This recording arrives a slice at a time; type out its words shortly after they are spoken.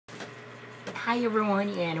Hi everyone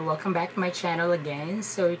and welcome back to my channel again.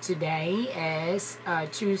 So today is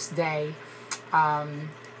Tuesday,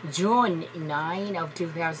 June 9 of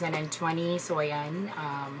 2020. So ayan,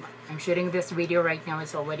 I'm shooting this video right now.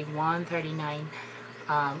 It's already 1:39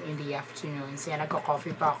 in the afternoon. So yan,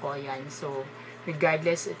 nagko-coffee pa ako. Ayan. So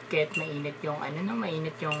regardless it get mainit yung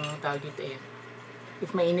mainit yung tawag dito eh.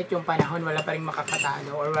 If mainit yung panahon, wala pa rin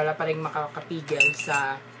makakatalo or wala pa rin makakapigil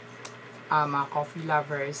sa mga coffee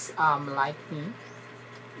lovers like me.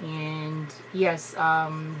 And yes,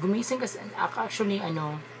 gumising kasi actually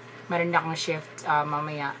meron na akong shift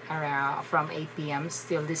mamaya around from 8 p.m.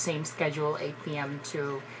 Still the same schedule, 8 p.m.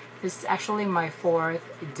 to this is actually my 4th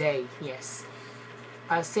day. Yes.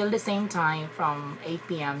 Still the same time from 8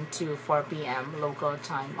 p.m. to 4 p.m. local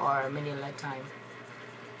time or Manila time.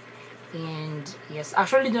 And yes,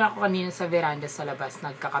 actually doon ako kanina sa veranda sa labas,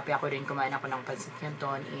 nagkakape ako din, kumain ako ng pancit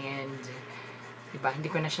canton and diba,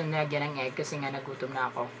 hindi ko na siya nilagyan ng egg kasi nga nagutom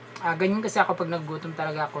na ako. Ganyan kasi ako pag nagutom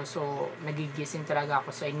talaga ako, so nagigising talaga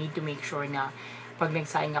ako, so I need to make sure na pag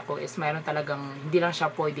nagsaing ako is mayroon talagang, hindi lang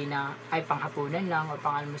siya pwede na ay panghapunan lang or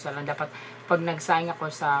pang-almusal lang. Dapat pag nagsaing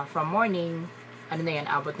ako sa from morning,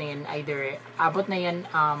 abot na yan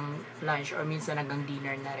lunch or minsan hanggang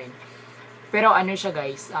dinner na rin. Pero siya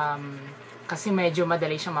guys, kasi medyo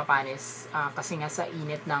madali siyang mapanis kasi nga sa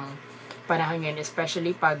init ng panahon ngayon,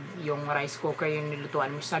 especially pag yung rice cooker yung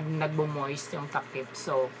nilutuan mo, nagbo-moist yung takip.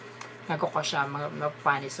 So, nagkoko siya,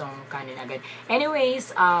 mapanis yung kanin agad.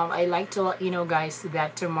 Anyways, I like to let you know guys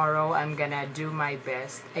that tomorrow I'm gonna do my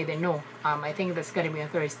best. I don't know, I think that's gonna be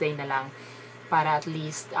on Thursday na lang para at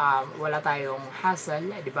least wala tayong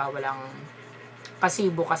hassle, di ba?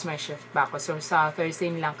 Kasi bukas may shift pa ako. So, sa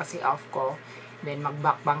Thursday lang kasi off ko. Then,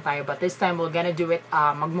 magbakbang tayo. But this time, we're gonna do it,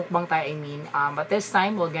 magmukbang tayo, I mean. But this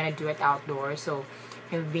time, we're gonna do it outdoors. So,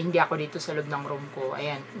 hindi ako dito sa loob ng room ko.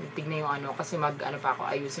 Ayan, tignan yung kasi pa ako,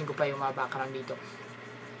 ayusin ko pa yung mga background dito.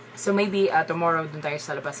 So, maybe tomorrow dun tayo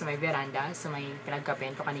sa labas sa may veranda, sa may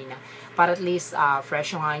pinagkapento kanina. Para at least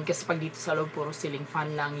fresh yung hangin. Kasi pag dito sa loob, puro ceiling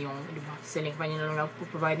fan lang yung, di ba, ceiling fan yung lang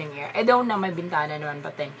provide ng air. Daw na may bintana naman,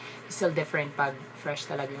 but then, it's still different pag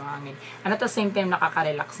fresh talaga yung hangin. And at the same time,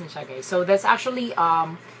 nakaka-relax na siya, guys. So, that's actually,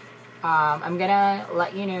 I'm gonna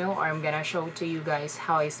let you know, or I'm gonna show to you guys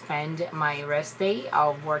how I spend my rest day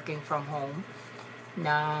of working from home.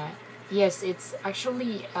 Na, yes, it's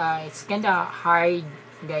actually, it's kinda hard,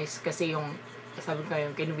 guys, kasi yung sabi ko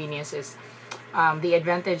yung convenience is the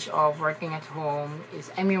advantage of working at home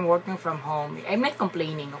is working from home. I'm not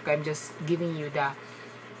complaining, okay? I'm just giving you the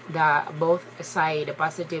both side, the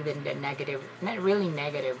positive and the negative. Not really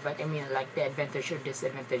negative, but like the advantage or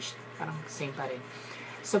disadvantage, parang same pa rin.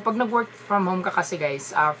 So pag nag-work from home ka kasi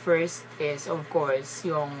guys, first is of course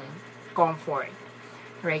yung comfort,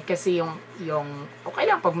 right? Kasi yung okay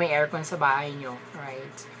lang pag may aircon sa bahay nyo,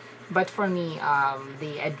 right? But for me,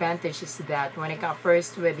 the advantage is that when I got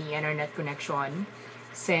first with the internet connection,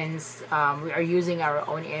 since we are using our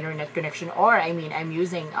own internet connection, or I'm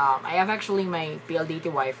using, I have actually my PLDT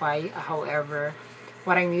Wi-Fi. However,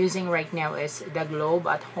 what I'm using right now is the Globe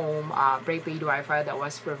at Home prepaid Wi-Fi that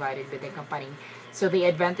was provided by the company. So the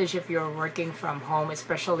advantage if you're working from home,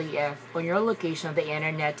 especially if on your location the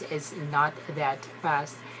internet is not that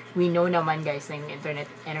fast. We know naman guys na yung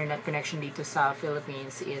internet connection dito sa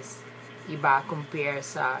Philippines is iba compare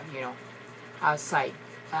sa, outside.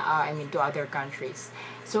 To other countries.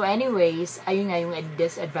 So anyways, ayun nga yung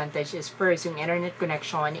disadvantage is first, yung internet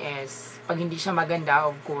connection is, pag hindi siya maganda,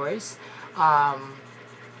 of course,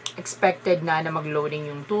 expected na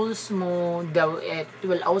mag-loading yung tools mo, though it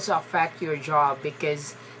will also affect your job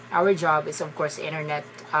because our job is of course internet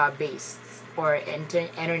based or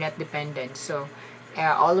internet dependent. So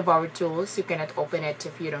all of our tools, you cannot open it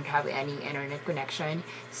if you don't have any internet connection.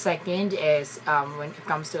 Second is when it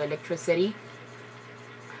comes to electricity.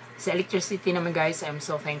 Sa electricity naman guys, I'm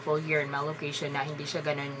so thankful here in my location na hindi siya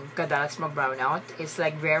ganun kadalas mag-brownout. It's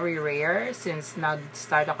like very rare since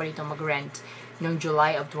nag-start ako dito mag-rent noong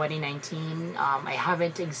July of 2019. I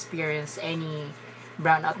haven't experienced any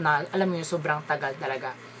brownout na, alam mo yun, sobrang tagal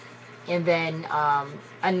talaga. And then,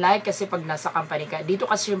 unlike kasi pag nasa company ka, dito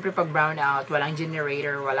kasi syempre pag brownout, walang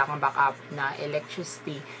generator, wala kang backup na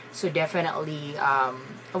electricity. So definitely,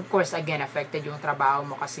 of course, again, affected yung trabaho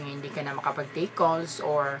mo kasi hindi ka na makapag-take calls,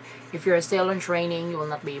 or if you're still on training, you will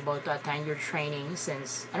not be able to attend your training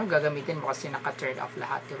since, gagamitin mo kasi naka-turn off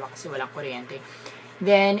lahat, diba? Kasi walang kuryente.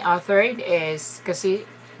 Then, third is, kasi,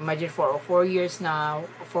 imagine for 4 years now,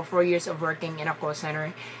 for 4 years of working in a call center,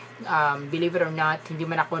 believe it or not, hindi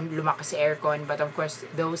man ako lumakas sa aircon, but of course,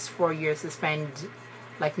 those 4 years I spend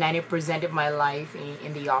like 90% of my life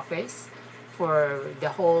in the office. for the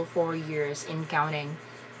whole 4 years in counting.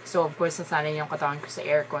 So, of course, nasanay yung katawan ko sa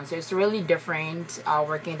aircon. So, it's really different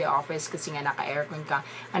working in the office kasi nga naka-aircon ka.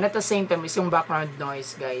 And at the same time, is yung background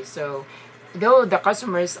noise, guys. So, though the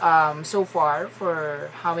customers, so far, for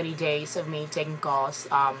how many days of me taking calls,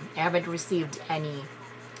 I haven't received any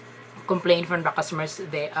complaint from the customers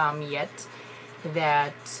yet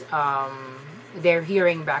that they're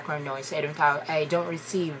hearing background noise. I don't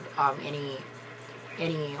receive any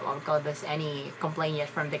what we call this, any complaint yet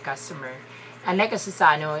from the customer. Unlike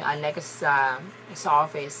sa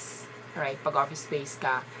office, right? Pag office space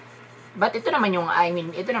ka. But ito naman yung,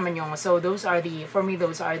 so for me,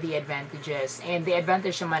 those are the advantages. And the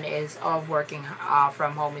advantage naman is of working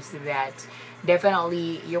from home is that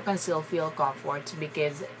definitely you can still feel comfort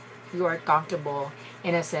because you are comfortable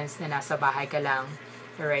in a sense na nasa bahay ka lang,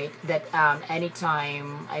 right? That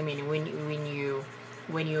anytime, when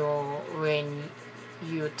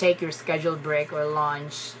you take your scheduled break or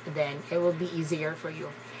lunch, then it will be easier for you.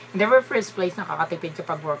 In the very first place, nakakatipid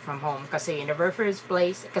kapag work from home. Kasi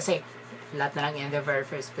lahat na lang in the very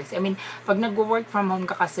first place. Pag nag-work from home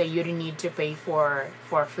ka kasi, you don't need to pay for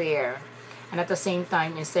fare. And at the same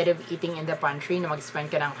time, instead of eating in the pantry, na mag-spend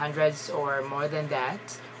ka ng hundreds or more than that,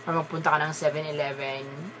 or magpunta ka ng 7-Eleven,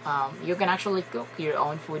 you can actually cook your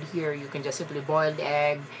own food here. You can just simply boil the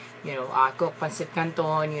egg, cook pancit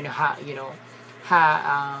canton,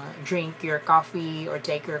 drink your coffee or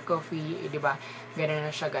take your coffee, diba? Ganun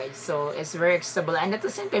na siya, guys. So, it's very accessible. And at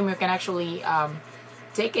the same time, you can actually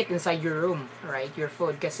take it inside your room, right? Your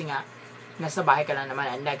food. Kasi nga, nasa bahay ka lang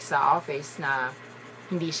naman. Unlike sa office na,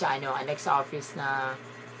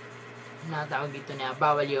 tawag dito na,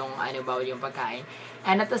 bawal yung pagkain.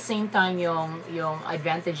 And at the same time, yung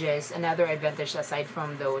advantages, another advantage aside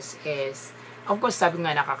from those is, of course, sabi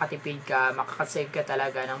nga, nakakatipid ka, makakasave ka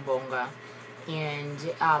talaga ng bongga. And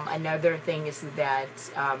another thing is that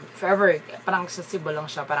forever, parang accessible lang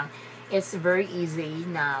siya. Parang it's very easy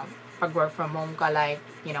na pag work from home ka, like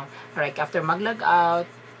after mag-log out,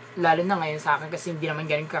 lalo na ngayon sa akin kasi hindi naman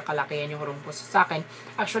ganun kakalakihan yung room ko. So, sa akin,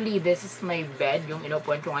 actually, this is my bed. Yung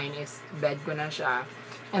inupuan ko ngayon is bed ko na siya.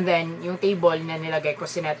 And then, yung table na nilagay ko,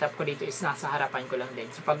 sinetup ko dito is nasa harapan ko lang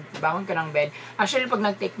din. So, pag bangon ko ng bed, actually, pag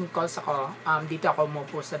nag-take calls ako, dito ako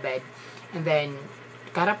umupo sa bed. And then,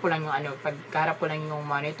 kaharap ko lang yung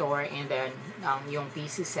monitor and then yung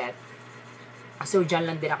PC set. So, dyan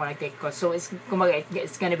lang din ako nag-take calls. So, it's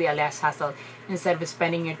gonna be a less hassle instead of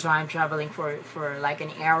spending your time traveling for like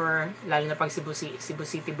an hour, lalo na pag Cebu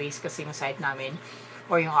City base kasi yung site namin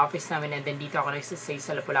or yung office namin, and then dito ako nagsistay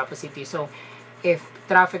sa Lapu-Lapu City. So, if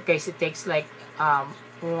traffic guys, it takes like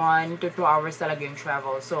 1 to 2 hours talaga yung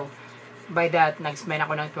travel. So, by that, nag-spend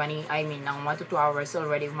ako ng 1 to 2 hours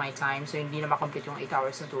already of my time. So, hindi na makomplete yung 8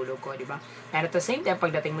 hours na tulog ko, di ba? And at the same time,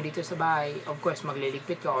 pagdating mo dito sa bahay, of course,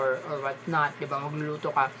 magliligpit ka or what not, di ba?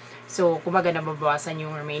 Magluluto ka. So, kumaga nababawasan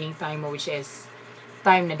yung remaining time mo, which is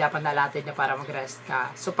time na dapat nalatid na para mag-rest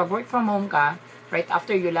ka. So, pag work from home ka, right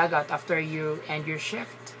after you log out, after you end your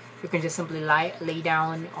shift, you can just simply lie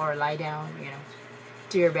down,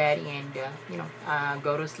 to your bed and,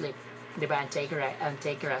 go to sleep. Diba? And take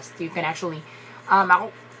a rest. You can actually,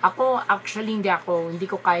 ako actually hindi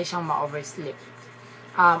ko kaya siyang ma-oversleep.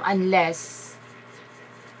 Unless,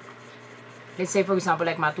 let's say for example,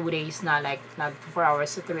 like 2 days na, like, 4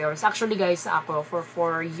 hours to 3 hours. Actually guys, ako, for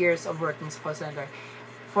 4 years of working sa call center,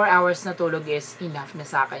 4 hours na tulog is enough na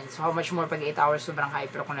sa akin. So, how much more pag 8 hours, sobrang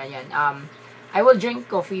hyper ko na yan. I will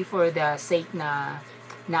drink coffee for the sake na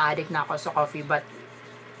addict na ako sa coffee, but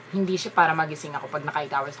hindi siya para magising ako pag naka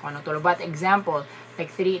 8 hours ako ng tulog. But example,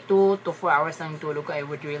 like 2 to 4 hours lang yung tulog ko, I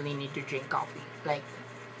would really need to drink coffee. Like,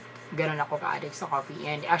 ganun ako ka-addict sa coffee.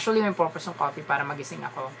 And actually, may purpose ng coffee para magising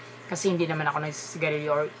ako. Kasi hindi naman ako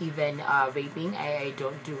nagsisigarilyo or even vaping. I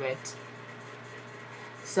don't do it.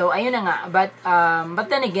 So, ayun na nga. But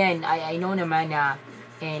then again, I know naman na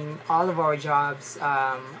in all of our jobs,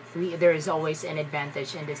 there is always an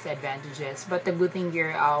advantage and disadvantages. But the good thing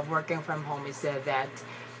here working from home is that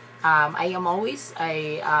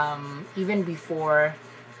even before,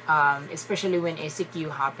 especially when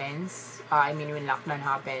ACQ happens, when lockdown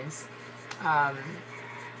happens, ano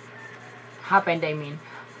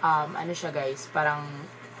siya guys, parang,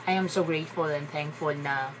 I am so grateful and thankful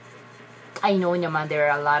na, I know naman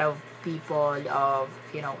there are a lot of people,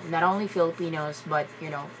 not only Filipinos, but,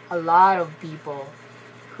 a lot of people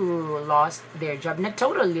who lost their job, not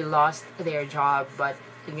totally lost their job, but,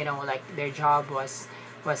 like, their job was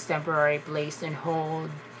temporarily placed on hold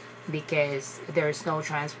because there's no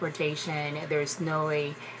transportation, there's no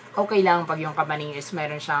way. Okay lang pag yung company is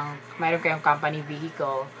meron kayong company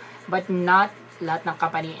vehicle, but not lahat ng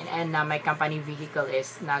company and na may company vehicle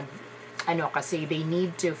is kasi they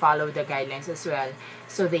need to follow the guidelines as well.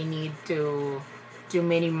 So they need to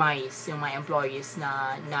minimize yung mga employees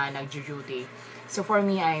na nagjo-duty. So for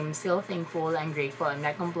me, I'm still thankful and grateful. I'm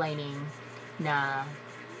not complaining na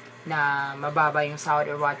mababa yung sahod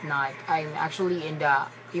or whatnot. I'm actually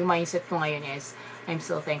yung mindset ko ngayon is I'm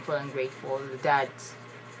still thankful and grateful that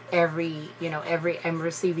every I'm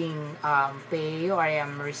receiving pay, or I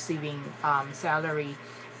am receiving salary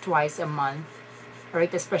twice a month,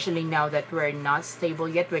 right? Especially now that we're not stable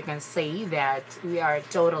yet, we can say that we are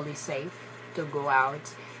totally safe to go out,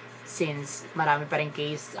 since marami pa rin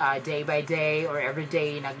case day by day or every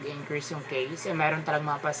day nag-increase yung case, and meron talagang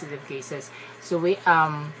mga positive cases. So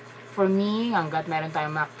for me, hanggat meron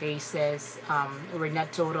tayong mga cases, we're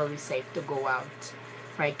not totally safe to go out,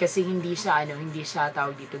 right? Kasi hindi siya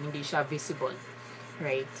tawag dito, hindi siya visible,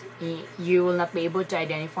 right? You will not be able to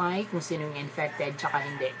identify kung sino yung infected tsaka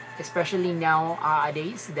hindi, especially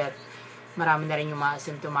nowadays that marami na rin yung mga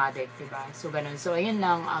asymptomatic, diba? So ganun. So ayun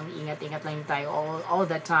lang, ang ingat-ingat lang tayo all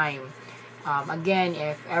the time. Again,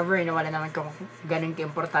 if ever na wala naman kung ganun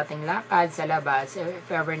ka-importanteng lakad sa labas, if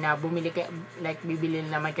ever na bibili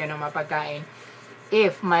naman kayo ng mga pagkain,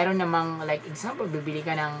 if mayroon namang, like example, bibili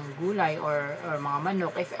ka ng gulay or mga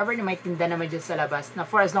manok, if ever na may tinda naman dyan sa labas, na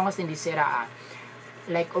for as long as hindi sira,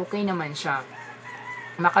 like okay naman siya,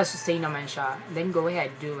 makasustain naman siya, then go ahead,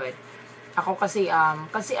 do it. Ako kasi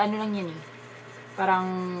ano lang yan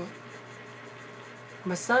parang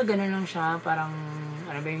basta ganun lang siya, parang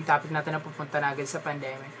ano ba yung topic natin na pupunta na agad sa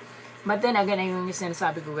pandemic. But then again, yung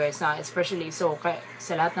sinasabi ko guys, especially sa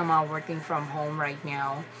lahat ng mga working from home right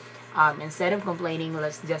now, instead of complaining,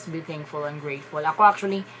 let's just be thankful and grateful. Ako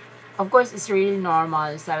actually, of course, it's really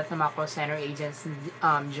normal sa lahat ng mga call center agents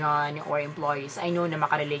dyan or employees. I know na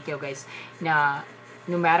makarelate kayo guys na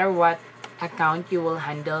no matter what account you will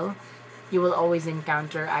handle, you will always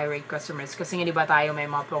encounter irate customers. Kasi nga diba tayo, may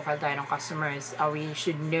mga profile tayo ng customers. We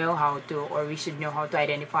should know how to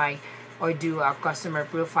identify or do a customer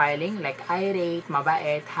profiling, like irate,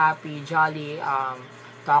 mabait, happy, jolly,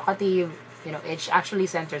 talkative. Each actually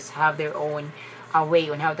centers have their own way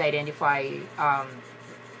on how to identify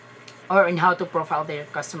or on how to profile their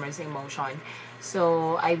customers' emotion.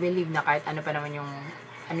 So I believe na kahit ano pa naman yung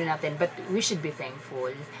natin, but we should be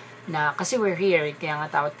thankful na kasi we're here, kaya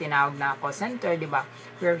nga tinawag na call center, di ba?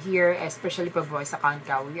 We're here, especially pag voice account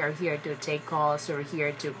ka, we are here to take calls, we're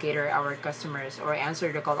here to cater our customers or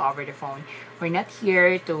answer the call over the phone. We're not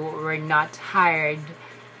hired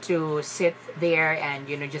to sit there and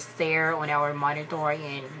just stare on our monitor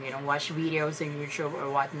and watch videos on YouTube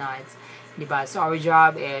or whatnot, diba? So our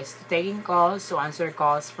job is to taking calls, to answer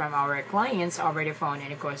calls from our clients over the phone,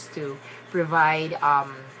 and of course to provide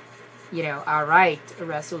a right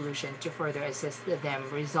resolution to further assist them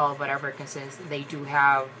resolve whatever concerns they do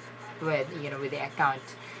have with the account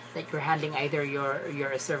that you're handling. Either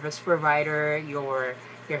you're a service provider, you're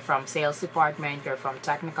from sales department, you're from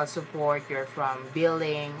technical support, you're from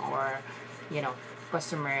billing, or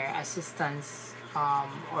customer assistance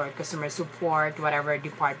or customer support, whatever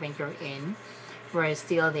department you're in, we're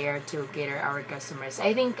still there to cater our customers.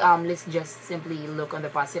 I think let's just simply look on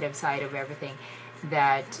the positive side of everything,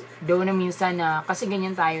 that doon na minsan kasi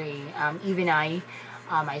ganyan tayo even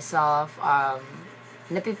myself,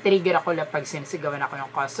 natitrigger ako pag sinisigawan ako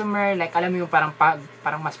ng customer, like alam mo yung parang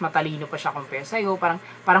mas matalino pa siya compare sa'yo,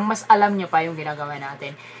 parang mas alam niya pa yung ginagawa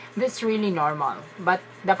natin. That's really normal, but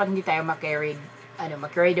dapat hindi tayo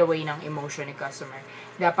ma-carried away ng emotion ni customer.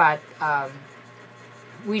 Dapat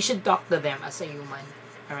we should talk to them as a human.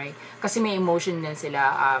 Alright? Kasi may emotion din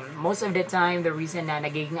sila. Most of the time, the reason na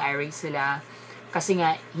nagiging irate sila, kasi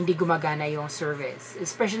nga, hindi gumagana yung service.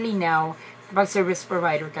 Especially now, pag service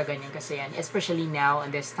provider ka, ganyan kasi yan. Especially now,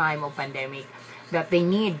 in this time of pandemic, that they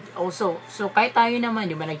need also. So, kahit tayo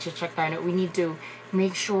naman, di ba, nag-check tayo na we need to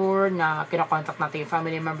make sure na kinakontakt natin yung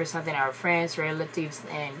family members natin, our friends, relatives,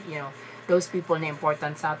 and, those people na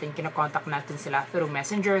important sa atin, kinakontakt natin sila through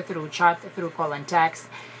messenger, through chat, through call and text,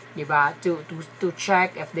 di ba, to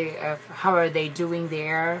check if how are they doing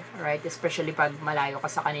there, right? Especially pag malayo ka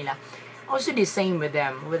sa kanila. Also the same with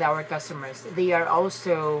them, with our customers. They are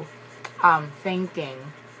also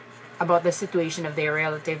thinking about the situation of their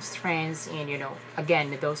relatives, friends, and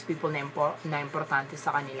again, those people na importante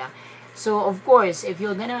sa kanila. So of course, if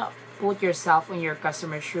you're gonna put yourself in your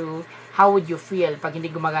customer's shoe, how would you feel pag hindi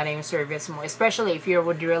gumagana yung service mo? Especially if you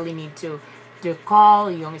would really need to call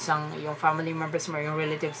yung family members mo, yung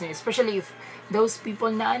relatives mo, especially if those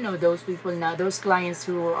clients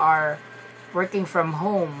who are working from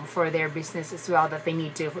home for their business as well, that they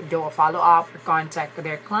need to do a follow-up or contact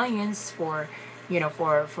their clients for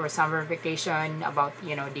for some verification about,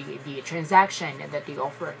 the transaction that they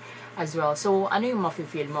offer as well. So, ano yung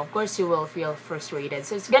mafe-feel mo? Of course, you will feel frustrated.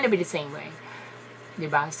 So, it's gonna be the same way.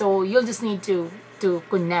 Diba? So, you'll just need to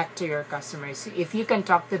connect to your customers. If you can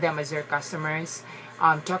talk to them as your customers,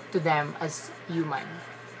 talk to them as human.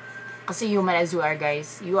 Kasi human as you are,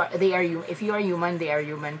 guys, if you are human, they are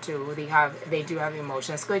human too. They do have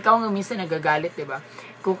emotions. Kung ikaw nga minsan nagagalit, 'di ba?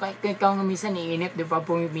 Kung ikaw nga minsan iinip, 'di ba,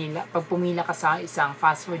 pag pumila ka sa isang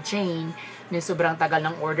fast food chain, na sobrang tagal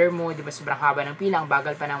ng order mo, 'di ba? Sobrang haba ng pila, ang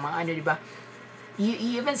bagal pa ng mga 'di ba? You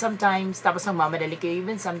even sometimes, tapos nagmamadali kayo,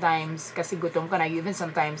 even sometimes, kasi gutom ka na, you even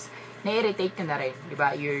sometimes, na-irritate ka na rin, di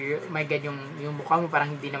ba? My God, yung mukha mo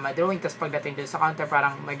parang hindi na ma-drawing, tapos pagdating doon sa counter,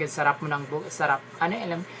 parang, my God, sarap mo ng,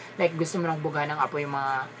 like, gusto mo ng buga ng apoy yung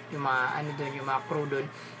mga crew doon.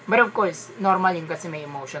 But of course, normal yung kasi may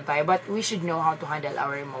emotion tayo, but we should know how to handle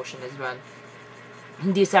our emotion as well.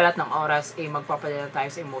 Hindi sa lahat ng oras, magpapadala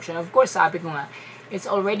tayo sa emotion. Of course, sabi ko nga, it's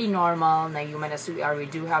already normal na human as we are, we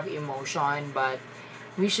do have emotion, but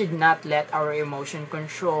we should not let our emotion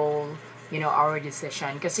control, our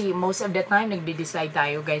decision. Kasi most of the time, nagde-decide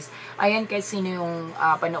tayo, guys. Ayan, kasi sino yung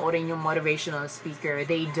panoorin yung motivational speaker,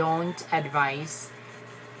 they don't advise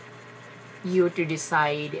you to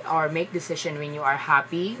decide or make decision when you are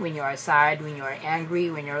happy, when you are sad, when you are angry,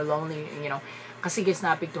 when you're lonely, kasi guys,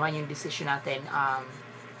 naapektuhan yung decision natin.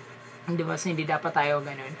 Di ba? So, hindi dapat tayo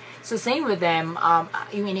ganun. So, same with them,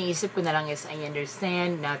 yung iniisip ko na lang is, I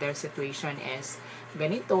understand na their situation is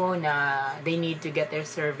ganito, na they need to get their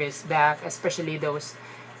service back, especially those,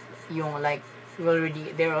 yung like,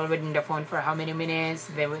 they're already in the phone for how many minutes,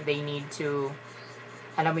 they need to,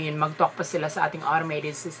 alam mo yun, mag-talk pa sila sa ating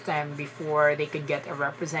automated system before they could get a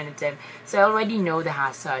representative. So, I already know the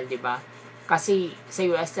hassle, di ba? Kasi sa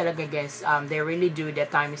US talaga, guys, they really do the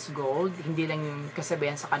time is gold. Hindi lang yung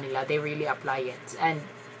kasabihan sa kanila. They really apply it. And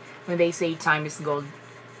when they say time is gold,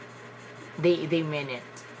 they mean it.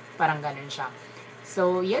 Parang ganun siya.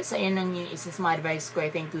 So, yes, ayun lang yung isa sa advice ko.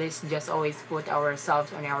 I think let's just always put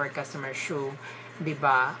ourselves on our customer's shoe.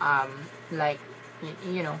 Diba? Like,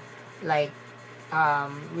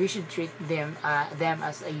 we should treat them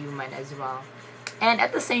as a human as well. And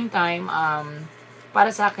at the same time, para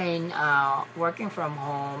sa akin, working from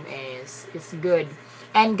home is good.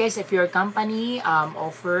 And guys, if your company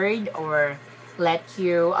offered or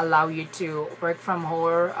allow you to work from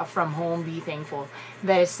home, be thankful.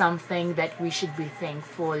 That is something that we should be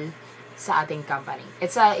thankful sa ating company.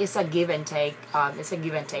 It's a give and take. It's a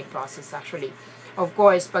give and take process actually. Of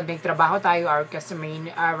course, pag nagtrabaho tayo, our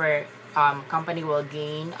company will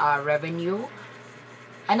gain revenue.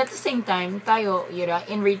 And at the same time, tayo,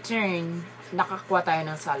 in return, nakakuha tayo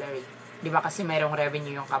ng salary. Di ba? Kasi mayroong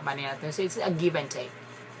revenue yung company natin. So, it's a give and take.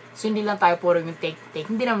 So, hindi lang tayo puro yung take.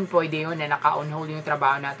 Hindi naman pwede yun na naka-on hold yung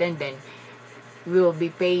trabaho natin. Then, we will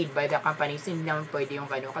be paid by the company. So, hindi naman pwede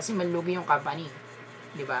yung gano'n. Kasi malugi yung company.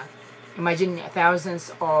 Di ba? Imagine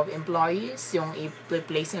thousands of employees yung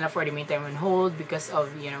i-place nila for the meantime on hold because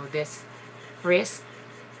of, this risk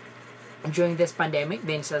during this pandemic.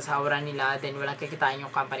 Then, sa sahuran nila, then walang kikitain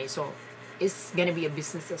yung company. So, it's gonna be a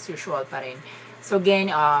business as usual pa rin. So again,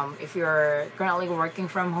 if you're currently working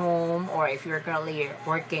from home or if you're currently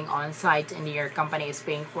working on site and your company is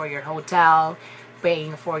paying for your hotel,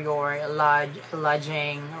 paying for your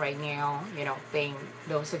lodging right now, paying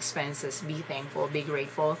those expenses, be thankful, be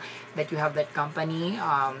grateful that you have that company.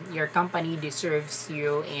 Your company deserves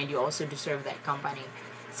you and you also deserve that company.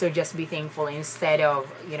 So just be thankful instead of,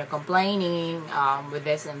 complaining with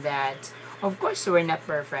this and that. Of course, we're not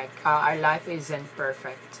perfect. Our life isn't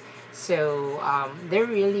perfect. So, there are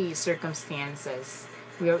really circumstances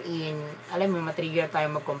we're in. Alam mo, matrigger tayo,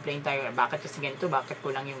 mag-complain tayo. Bakit kasi ganito? Bakit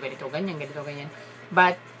kulang yung ganito, ganyan, ganito, ganyan.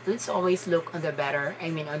 But, let's always look on the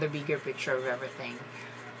on the bigger picture of everything.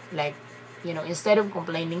 Like, instead of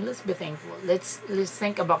complaining, let's be thankful. Let's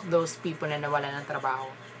think about those people na nawala ng trabaho.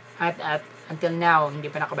 At until now, hindi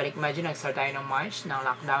pa nakabalik. Imagine, nag-start tayo ng March, ng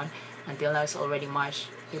lockdown. Until now, it's already March,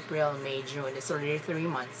 April, May, June. It's already 3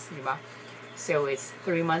 months, di ba? So, it's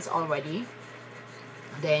 3 months already.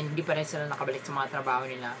 Then, hindi pa rin sila nakabalik sa mga trabaho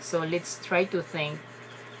nila. So, let's try to thank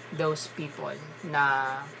those people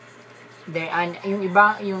na yung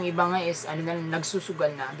iba nga is,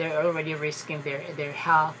 nagsusugal na. They're already risking their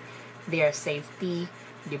health, their safety,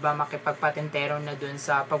 di ba? Makipagpatentero na dun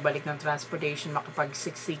sa pagbalik ng transportation,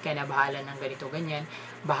 makipagsiksika na bahala ng ganito, ganyan.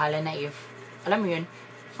 Bahala na if, alam mo yun,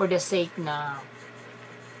 for the sake na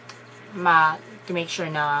to make sure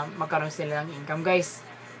na magkaroon sila ng income. Guys,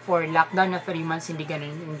 for lockdown na 3 months, hindi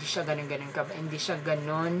siya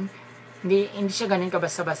ganun hindi siya ganun ka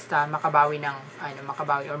basta-basta makabawi ng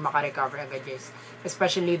makabawi or maka-recover agad, guys.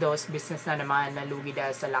 Especially those business na naman nalugi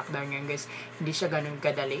dahil sa lockdown ngayon, guys. Hindi siya ganun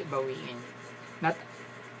kadali bawiin. Not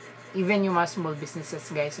even yung mga small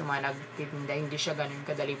businesses, guys, yung mga nagtitinda, hindi siya ganun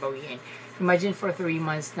kadali bawiin. Imagine for 3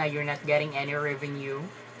 months na you're not getting any revenue,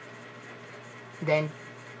 then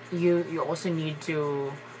you also need to,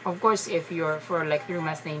 of course, if you're for like 3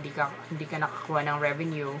 months na hindi ka nakakuha ng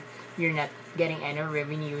revenue, you're not getting any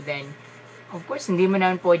revenue, then of course hindi mo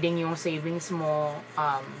naman pwedeng yung savings mo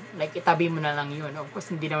like itabi mo na lang yun. Of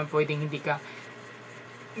course hindi naman pwedeng hindi ka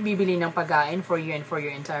bibili ng pagkain for you and for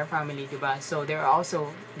your entire family, diba? So there are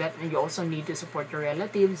also that you also need to support your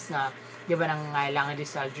relatives na, diba, nangangailangan din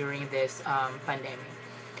sila during this pandemic.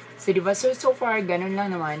 So diba, so far ganun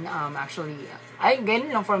lang naman, actually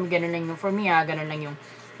ganun lang for me, ganun lang yung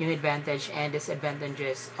advantage and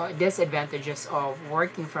disadvantages of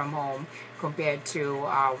working from home compared to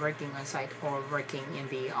working on site or working in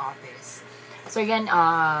the office. So again,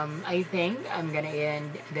 I think I'm gonna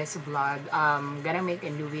end this vlog. Gonna make a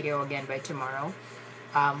new video again by tomorrow.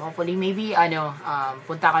 Hopefully, maybe,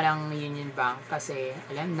 punta ka lang Union Bank kasi,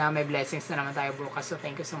 alam na, may blessings na naman tayo bukas. So,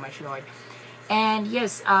 thank you so much, Lord. And,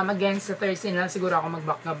 yes, again, sa Thursday na lang siguro ako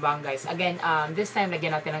mag-back na bank, guys. Again, this time,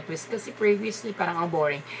 lagyan natin ng twist kasi previously, parang ang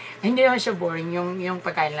boring. Hindi naman siya boring, yung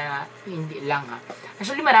pagkain lang, hindi lang, ha.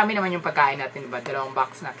 Actually, marami naman yung pagkain natin, diba? 2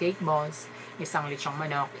 box na cake balls, isang lechong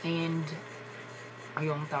manok, and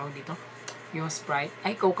yung tawag dito, yung Sprite,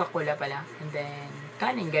 ay Coca-Cola pala, and then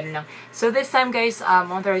kanin, ganun lang. So this time, guys,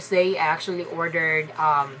 on Thursday, I actually ordered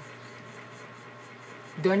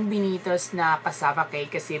Don Benito's na cassava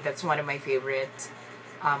cake kasi that's one of my favorites.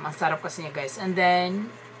 Ang sarap kasi niya, guys. And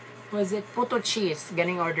then was it puto cheese,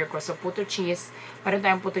 ganing order ko. So puto cheese, meron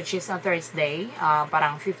tayong puto cheese on Thursday,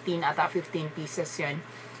 parang 15 pieces yun.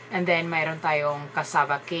 And then mayroon tayong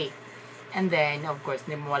cassava cake. And then, of course,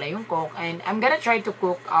 hindi mo wala yung Coke. And I'm gonna try to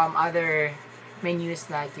cook other menus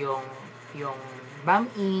like yung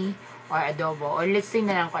bami or adobo. Or let's say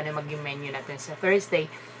na lang kung ano maging menu natin sa Thursday.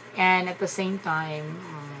 And at the same time,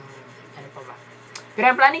 ano pa ba? Pero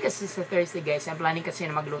I'm planning kasi sa Thursday, guys. I'm planning kasi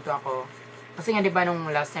na magluto ako. Kasi nga, di ba, nung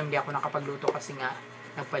last time di ako nakapagluto kasi nga,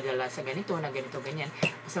 nagpadala sa ganito, na ganito, ganyan.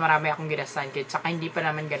 Kasi marami akong ginasan kit. Tsaka hindi pa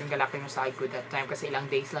naman ganun galaki yung sahod ko that time. Kasi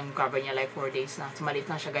ilang days lang yung cover niya, like 4 days lang. So,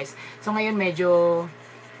 maliit lang siya, guys. So, ngayon medyo,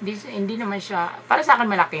 hindi naman siya, para sa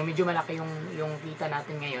akin malaki. Medyo malaki yung kita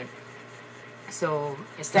natin ngayon. So,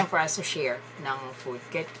 it's time for us to share ng food.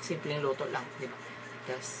 Kahit simpleng luto lang, di ba?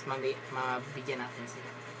 Tapos, mabigyan natin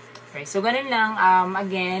sila. Right, so ganun lang.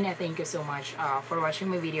 Again, thank you so much for watching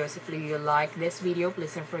my videos. If you like this video,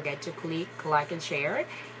 please don't forget to click like and share.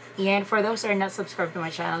 And for those who are not subscribed to my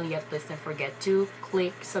channel yet, please don't forget to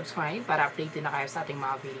click subscribe para updated na kayo sa ating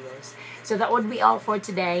mga videos. So that would be all for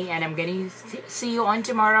today, and I'm gonna see you on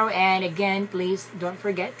tomorrow. And again, please don't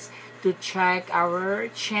forget to check our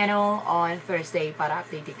channel on Thursday para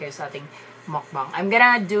updated kayo sa ating mukbang. I'm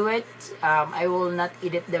gonna do it. I will not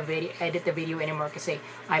edit the video anymore kasi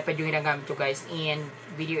iPad yung ginagamit ko, guys, and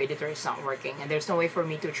video editor is not working, and there's no way for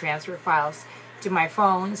me to transfer files to my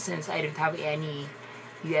phone since I don't have any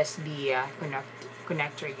USB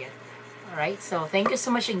connector yet. Alright, so thank you so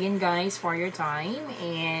much again, guys, for your time,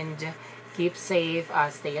 and keep safe,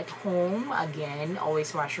 stay at home, again, always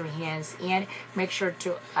wash your hands, and make sure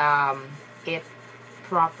to eat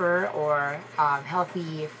proper or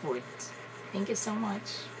healthy food. Thank you so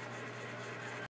much.